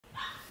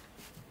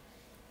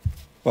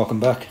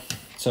Welcome back.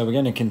 So we're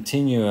going to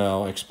continue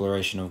our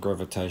exploration of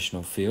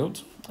gravitational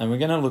fields, and we're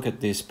going to look at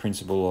this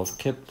principle of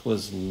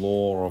Kepler's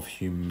law of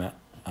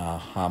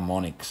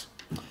harmonics.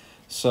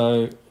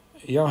 So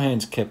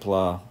Johannes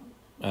Kepler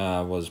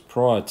was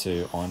prior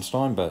to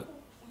Einstein, but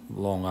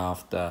long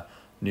after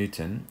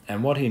Newton,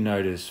 and what he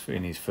noticed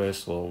in his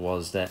first law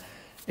was that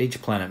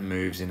each planet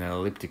moves in an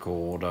elliptical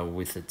order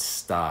with its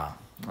star.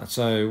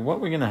 So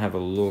what we're going to have a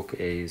look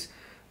is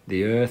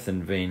the Earth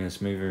and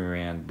Venus moving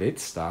around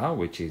its star,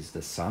 which is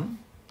the Sun.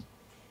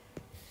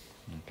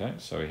 Okay,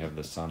 so we have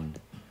the Sun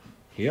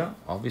here,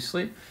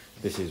 obviously.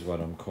 This is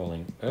what I'm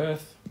calling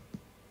Earth.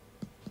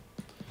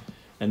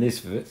 And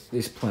this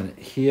planet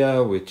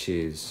here, which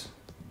is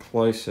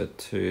closer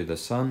to the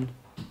Sun,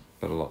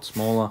 but a lot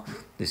smaller,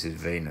 this is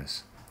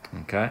Venus.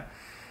 Okay.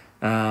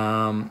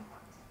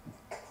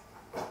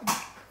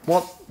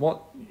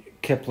 What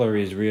Kepler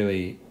is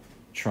really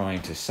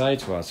trying to say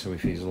to us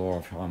with his law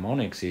of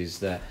harmonics is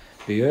that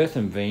the Earth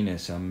and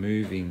Venus are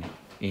moving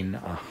in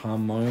a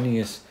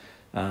harmonious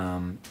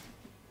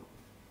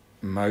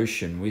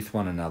motion with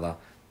one another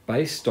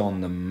based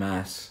on the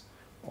mass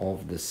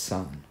of the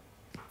Sun.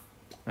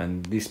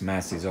 And this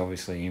mass is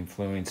obviously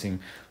influencing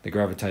the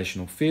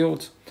gravitational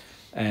field,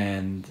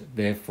 and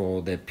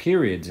therefore the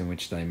periods in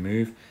which they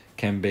move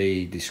can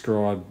be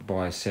described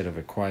by a set of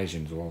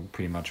equations, or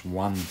pretty much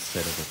one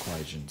set of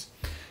equations.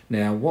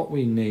 Now, what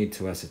we need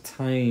to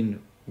ascertain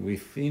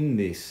within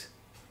this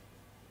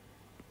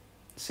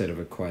set of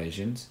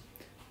equations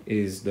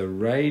is the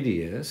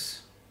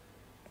radius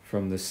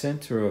from the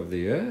center of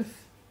the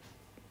Earth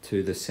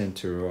to the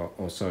center of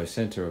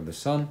the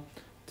Sun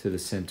to the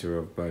center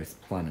of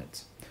both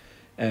planets.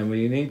 And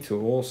we need to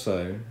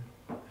also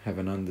have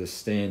an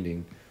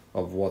understanding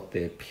of what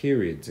their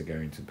periods are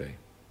going to be.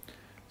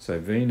 So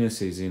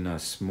Venus is in a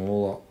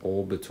smaller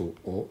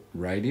orbital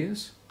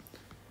radius.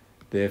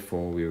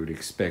 Therefore, we would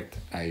expect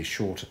a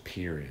shorter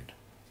period.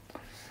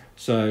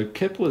 So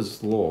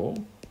Kepler's law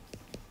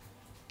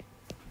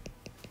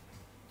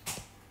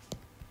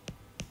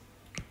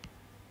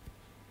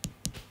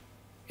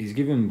is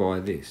given by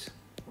this: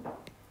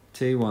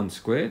 T1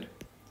 squared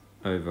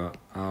over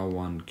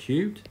R1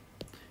 cubed.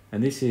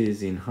 And this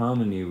is in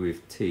harmony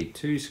with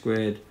T2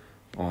 squared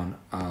on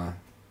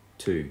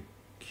R2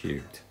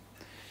 cubed.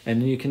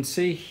 And you can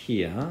see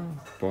here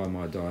by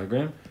my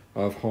diagram,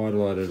 I've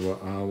highlighted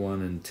what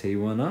R1 and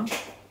T1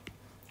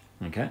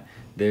 are. Okay,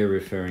 they're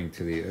referring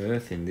to the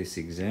Earth in this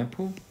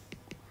example.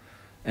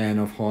 And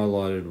I've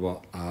highlighted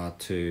what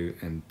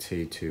R2 and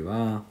T2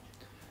 are.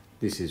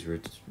 This is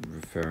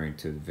referring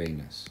to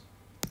Venus.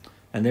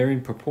 And they're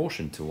in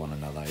proportion to one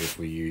another if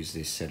we use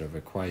this set of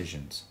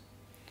equations.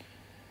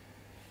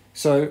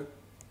 So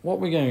what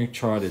we're going to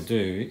try to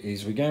do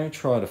is we're going to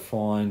try to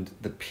find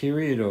the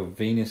period of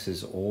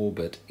Venus's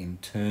orbit in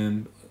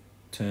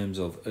terms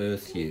of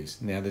Earth years.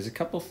 Now, there's a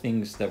couple of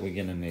things that we're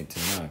going to need to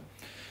know.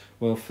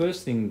 Well,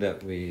 first thing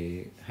that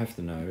we have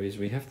to know is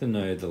we have to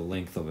know the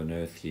length of an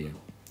Earth year.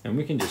 And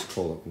we can just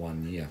call it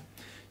 1 year.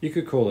 You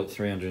could call it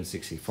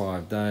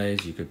 365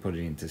 days, you could put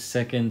it into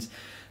seconds,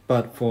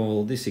 but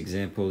for this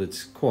example,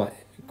 it's quite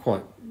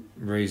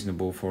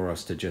reasonable for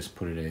us to just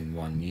put it in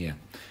 1 year.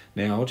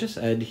 Now, I'll just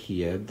add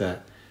here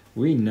that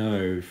we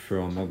know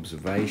from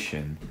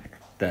observation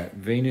that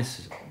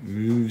Venus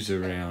moves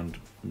around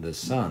the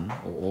Sun,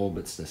 or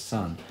orbits the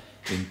Sun,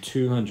 in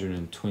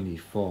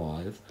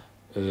 225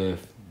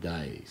 Earth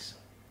days.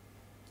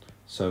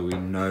 So we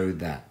know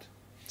that.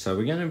 So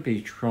we're going to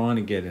be trying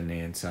to get an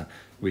answer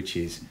which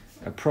is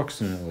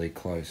approximately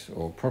close,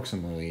 or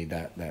approximately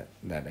that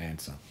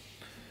answer.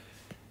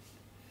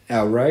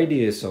 Our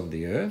radius of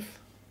the Earth,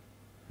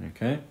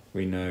 okay,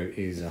 we know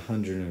is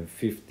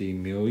 150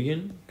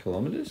 million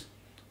kilometers,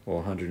 or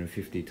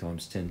 150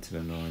 times 10 to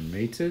the 9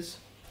 meters.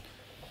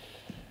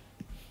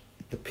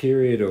 The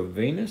period of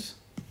Venus,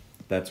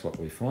 that's what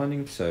we're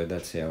finding, so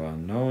that's our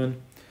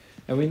unknown.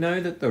 And we know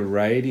that the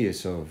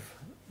radius of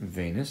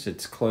Venus,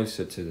 it's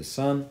closer to the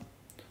Sun,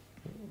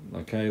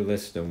 okay,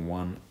 less than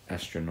 1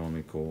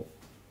 astronomical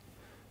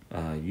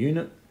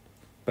unit,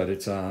 but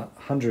it's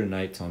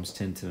 108 times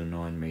 10 to the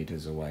 9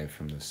 meters away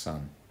from the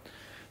Sun.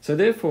 So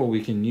therefore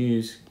we can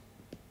use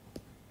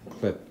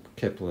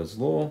Kepler's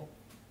law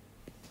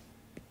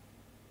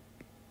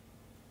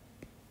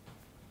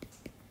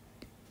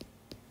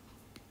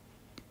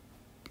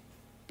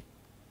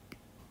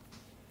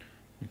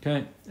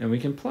okay, and we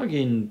can plug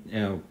in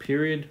our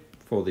period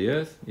for the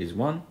Earth is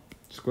 1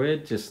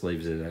 squared, just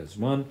leaves it as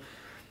 1.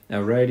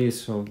 Our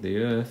radius of the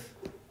Earth,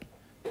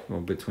 or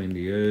between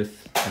the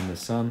Earth and the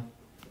Sun,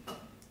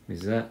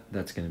 is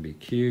that's going to be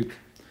cubed.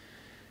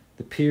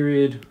 The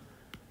period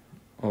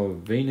of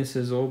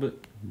Venus's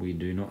orbit, we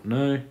do not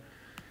know.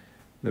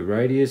 The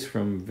radius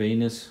from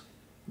Venus,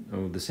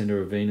 or the center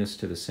of Venus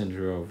to the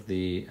center of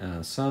the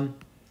Sun,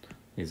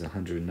 is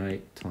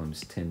 108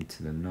 times 10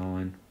 to the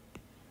 9,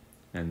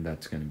 and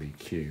that's going to be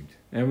cubed.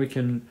 And we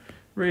can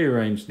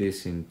rearrange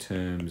this in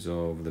terms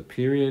of the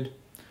period,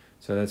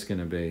 so that's going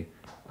to be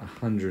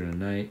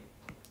 108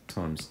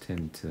 times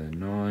 10 to the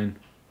 9,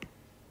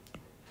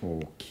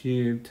 all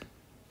cubed,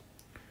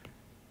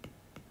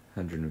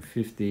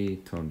 150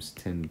 times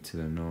 10 to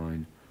the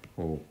 9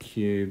 all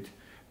cubed.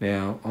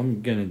 Now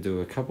I'm going to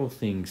do a couple of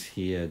things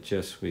here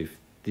just with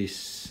this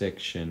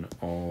section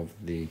of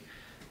the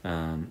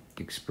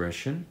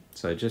expression.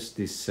 So just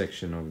this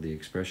section of the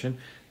expression,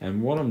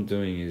 and what I'm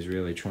doing is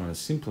really trying to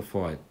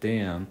simplify it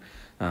down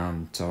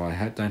so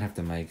I don't have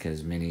to make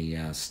as many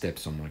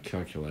steps on my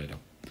calculator.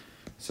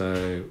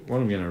 So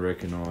what I'm going to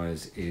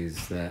recognize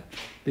is that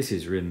this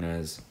is written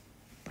as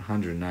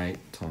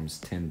 108 times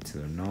 10 to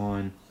the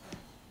 9.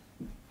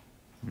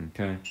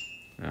 Okay,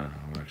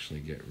 I'll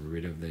actually get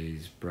rid of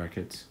these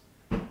brackets.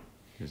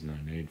 There's no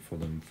need for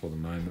them for the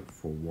moment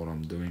for what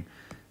I'm doing.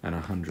 And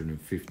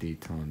 150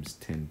 times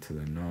 10 to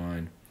the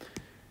 9.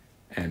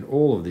 And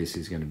all of this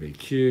is going to be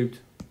cubed.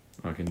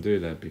 I can do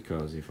that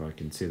because if I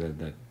consider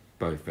that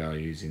both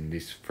values in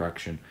this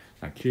fraction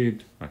are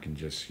cubed, I can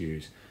just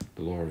use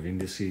the law of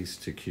indices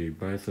to cube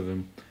both of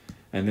them.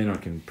 And then I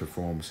can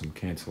perform some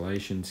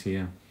cancellations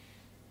here.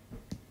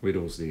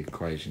 Whittles the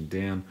equation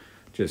down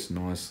just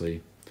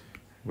nicely,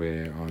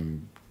 where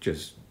I'm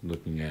just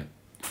looking at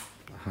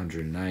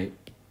 108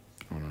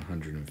 on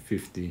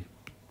 150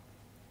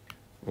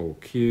 all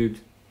cubed,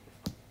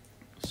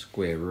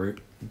 square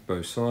root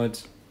both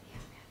sides,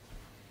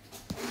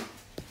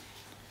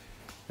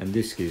 and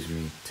this gives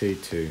me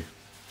T2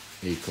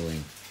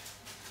 equaling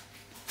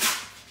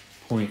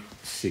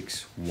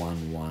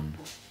 0.611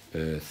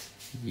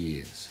 Earth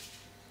years.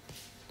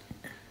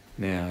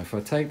 Now if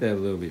I take that a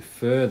little bit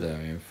further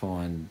and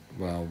find,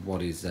 well,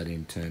 what is that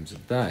in terms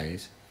of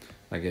days,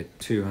 I get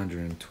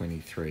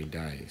 223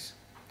 days,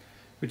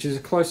 which is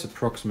a close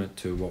approximate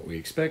to what we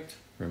expect.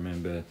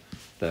 Remember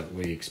that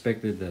we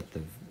expected that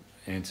the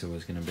answer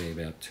was going to be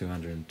about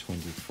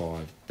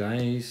 225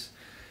 days.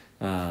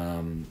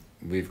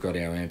 We've got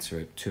our answer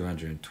at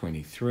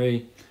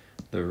 223.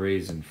 The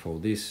reason for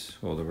this,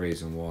 or the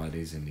reason why it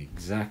isn't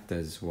exact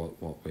as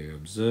what we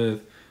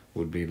observe,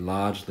 would be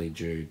largely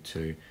due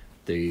to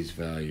these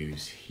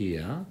values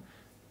here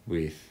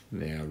with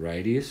their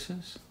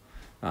radiuses.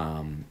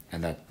 And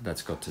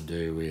that's got to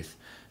do with,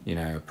 you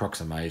know,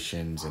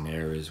 approximations and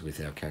errors with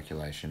our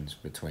calculations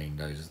between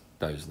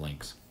those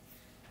links.